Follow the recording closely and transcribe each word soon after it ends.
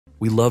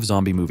We love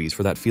zombie movies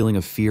for that feeling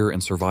of fear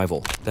and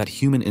survival, that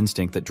human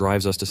instinct that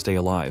drives us to stay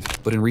alive.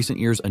 But in recent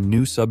years, a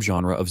new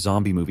subgenre of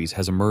zombie movies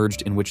has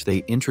emerged in which they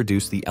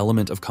introduce the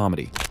element of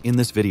comedy. In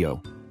this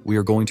video, we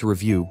are going to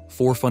review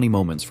 4 funny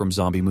moments from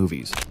zombie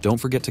movies. Don't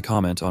forget to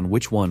comment on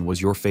which one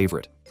was your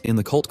favorite. In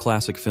the cult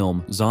classic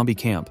film Zombie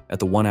Camp, at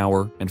the 1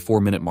 hour and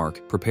 4 minute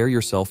mark, prepare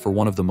yourself for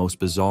one of the most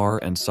bizarre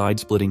and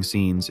side-splitting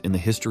scenes in the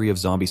history of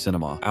zombie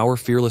cinema. Our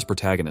fearless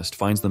protagonist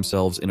finds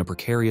themselves in a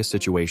precarious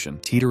situation,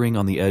 teetering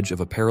on the edge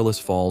of a perilous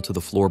fall to the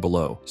floor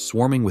below,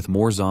 swarming with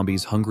more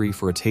zombies hungry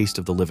for a taste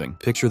of the living.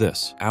 Picture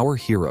this: our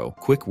hero,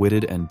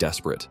 quick-witted and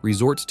desperate,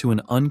 resorts to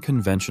an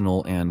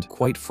unconventional and,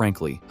 quite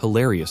frankly,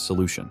 hilarious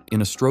solution.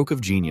 In a stroke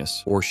of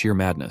genius, or sheer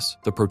madness,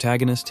 the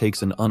protagonist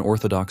takes an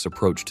unorthodox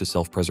approach to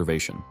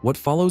self-preservation. What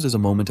follows is a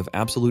moment of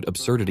absolute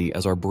absurdity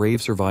as our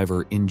brave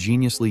survivor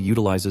ingeniously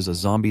utilizes a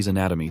zombie's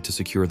anatomy to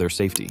secure their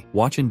safety.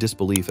 Watch in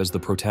disbelief as the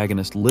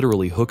protagonist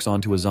literally hooks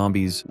onto a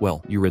zombie's,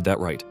 well, you read that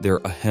right, their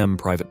ahem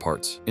private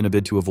parts, in a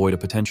bid to avoid a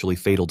potentially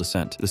fatal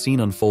descent. The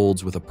scene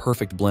unfolds with a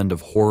perfect blend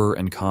of horror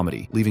and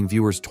comedy, leaving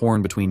viewers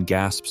torn between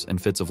gasps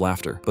and fits of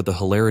laughter. But the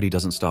hilarity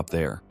doesn't stop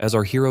there. As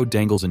our hero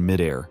dangles in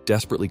midair,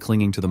 desperately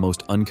clinging to the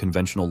most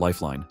unconventional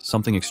lifeline,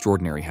 something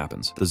extraordinary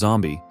happens. The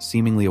zombie,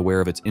 seemingly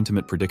aware of its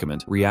intimate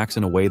predicament, reacts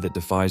in a way that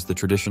defies the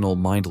traditional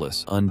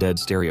mindless, undead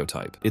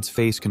stereotype. Its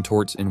face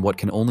contorts in what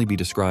can only be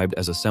described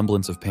as a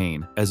semblance of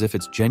pain, as if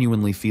it's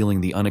genuinely feeling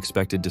the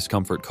unexpected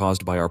discomfort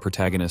caused by our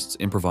protagonist's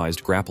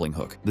improvised grappling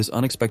hook. This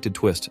unexpected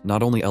twist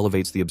not only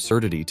elevates the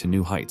absurdity to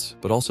new heights,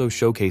 but also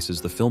showcases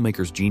the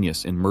filmmaker's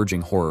genius in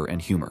merging horror and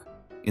humor.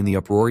 In the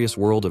uproarious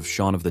world of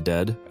Shaun of the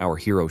Dead, our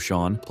hero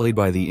Shaun, played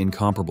by the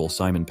incomparable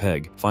Simon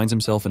Pegg, finds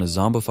himself in a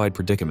zombified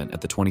predicament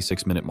at the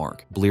 26-minute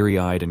mark.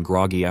 Bleary-eyed and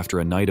groggy after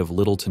a night of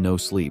little to no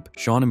sleep,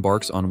 Shaun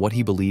embarks on what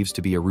he believes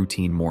to be a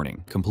routine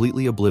morning,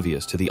 completely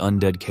oblivious to the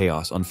undead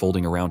chaos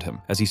unfolding around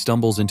him. As he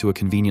stumbles into a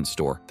convenience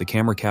store, the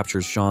camera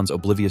captures Shaun's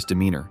oblivious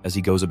demeanor as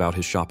he goes about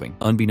his shopping.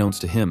 Unbeknownst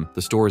to him,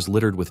 the store is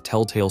littered with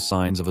telltale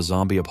signs of a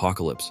zombie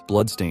apocalypse,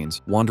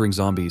 bloodstains, wandering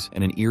zombies,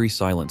 and an eerie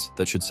silence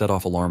that should set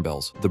off alarm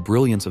bells. The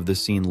brilliance of this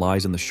scene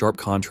lies in the sharp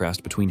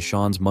contrast between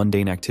Shaun's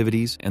mundane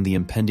activities and the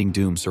impending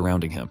doom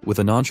surrounding him. With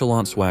a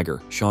nonchalant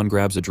swagger, Shaun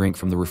grabs a drink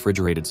from the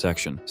refrigerated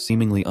section,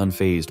 seemingly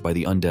unfazed by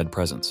the undead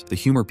presence. The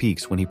humor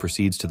peaks when he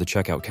proceeds to the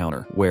checkout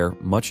counter, where,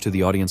 much to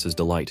the audience's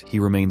delight, he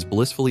remains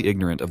blissfully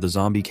ignorant of the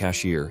zombie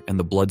cashier and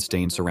the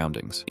blood-stained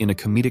surroundings. In a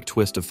comedic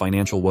twist of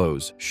financial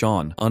woes,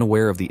 Shaun,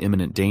 unaware of the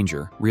imminent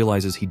danger,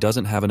 realizes he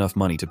doesn't have enough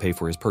money to pay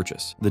for his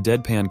purchase. The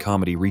deadpan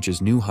comedy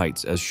reaches new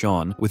heights as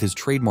Shaun, with his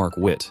trademark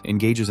wit,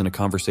 engages in a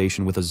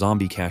conversation with a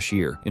zombie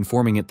cashier,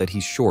 informing it that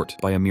he's short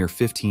by a mere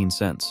 15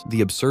 cents.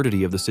 The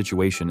absurdity of the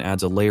situation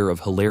adds a layer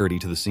of hilarity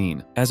to the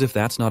scene. As if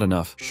that's not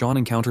enough, Shaun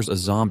encounters a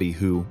zombie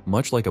who,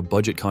 much like a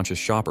budget-conscious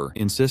shopper,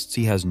 insists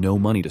he has no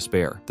money to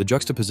spare. The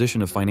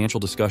juxtaposition of financial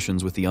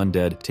discussions with the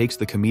undead takes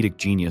the comedic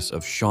genius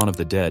of Shaun of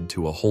the Dead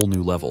to a whole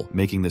new level,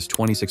 making this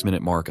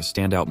 26-minute mark a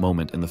standout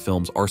moment in the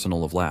film's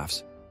arsenal of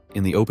laughs.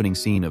 In the opening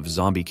scene of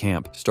Zombie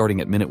Camp, starting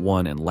at minute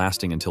 1 and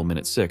lasting until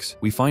minute 6,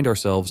 we find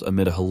ourselves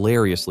amid a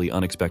hilariously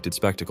unexpected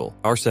spectacle.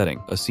 Our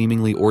setting, a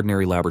seemingly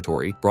ordinary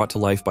laboratory, brought to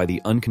life by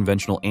the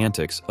unconventional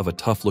antics of a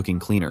tough-looking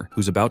cleaner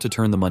who's about to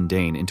turn the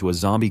mundane into a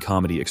zombie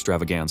comedy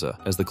extravaganza.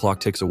 As the clock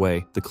ticks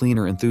away, the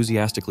cleaner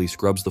enthusiastically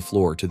scrubs the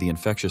floor to the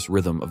infectious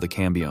rhythm of the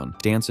Cambion,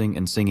 dancing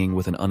and singing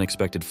with an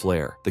unexpected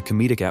flair. The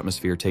comedic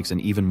atmosphere takes an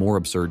even more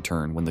absurd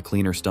turn when the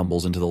cleaner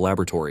stumbles into the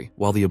laboratory,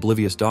 while the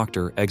oblivious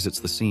doctor exits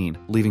the scene,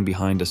 leaving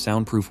behind a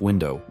soundproof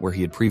window where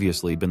he had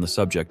previously been the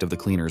subject of the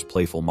cleaner's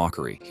playful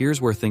mockery. Here's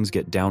where things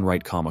get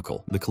downright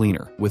comical. The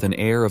cleaner, with an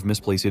air of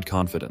misplaced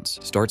confidence,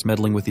 starts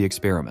meddling with the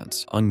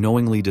experiments,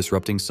 unknowingly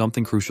disrupting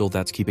something crucial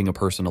that's keeping a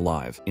person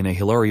alive. In a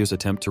hilarious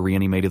attempt to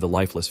reanimate the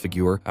lifeless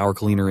figure, our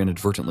cleaner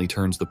inadvertently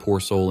turns the poor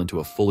soul into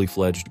a fully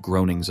fledged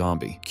groaning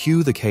zombie.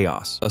 Cue the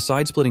chaos. A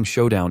side-splitting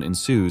showdown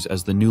ensues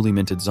as the newly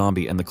minted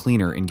zombie and the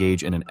cleaner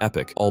engage in an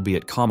epic,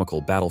 albeit comical,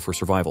 battle for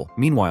survival.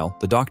 Meanwhile,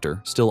 the doctor,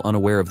 still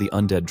unaware of the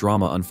undead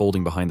drama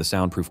unfolding behind the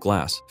soundproof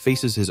glass,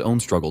 faces his own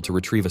struggle to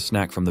retrieve a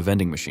snack from the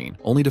vending machine,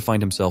 only to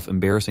find himself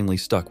embarrassingly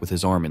stuck with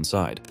his arm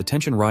inside. The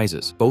tension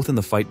rises, both in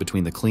the fight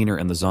between the cleaner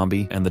and the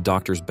zombie and the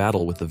doctor's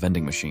battle with the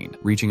vending machine,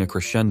 reaching a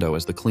crescendo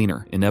as the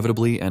cleaner,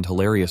 inevitably and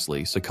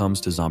hilariously,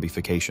 succumbs to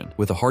zombification.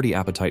 With a hearty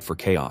appetite for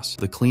chaos,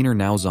 the cleaner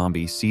now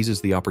zombie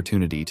seizes the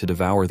opportunity to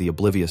devour the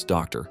oblivious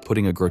doctor,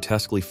 putting a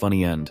grotesquely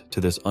funny end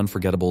to this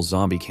unforgettable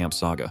zombie camp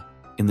saga.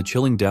 In the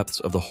chilling depths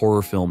of the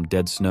horror film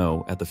Dead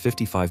Snow, at the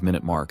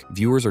 55-minute mark,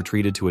 viewers are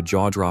treated to a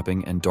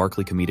jaw-dropping and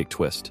darkly comedic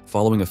twist.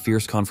 Following a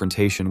fierce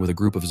confrontation with a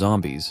group of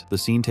zombies, the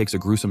scene takes a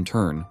gruesome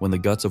turn when the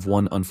guts of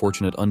one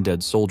unfortunate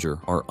undead soldier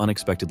are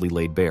unexpectedly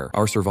laid bare.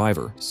 Our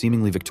survivor,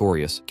 seemingly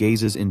victorious,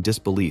 gazes in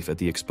disbelief at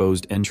the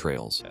exposed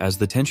entrails. As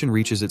the tension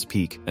reaches its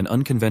peak, an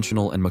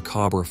unconventional and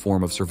macabre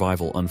form of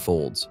survival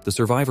unfolds. The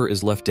survivor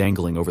is left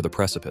dangling over the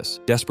precipice,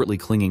 desperately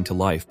clinging to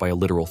life by a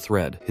literal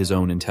thread, his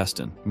own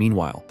intestine.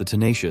 Meanwhile, the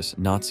tenacious,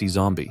 Nazi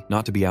zombie,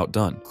 not to be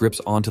outdone,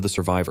 grips onto the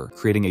survivor,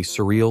 creating a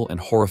surreal and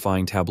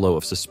horrifying tableau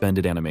of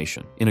suspended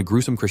animation. In a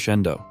gruesome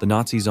crescendo, the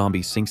Nazi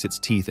zombie sinks its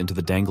teeth into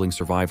the dangling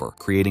survivor,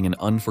 creating an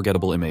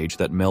unforgettable image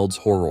that melds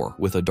horror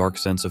with a dark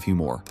sense of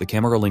humor. The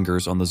camera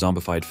lingers on the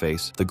zombified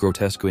face, the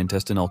grotesque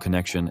intestinal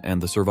connection, and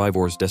the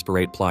survivor's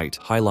desperate plight,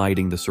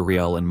 highlighting the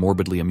surreal and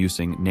morbidly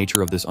amusing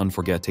nature of this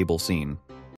unforgettable scene.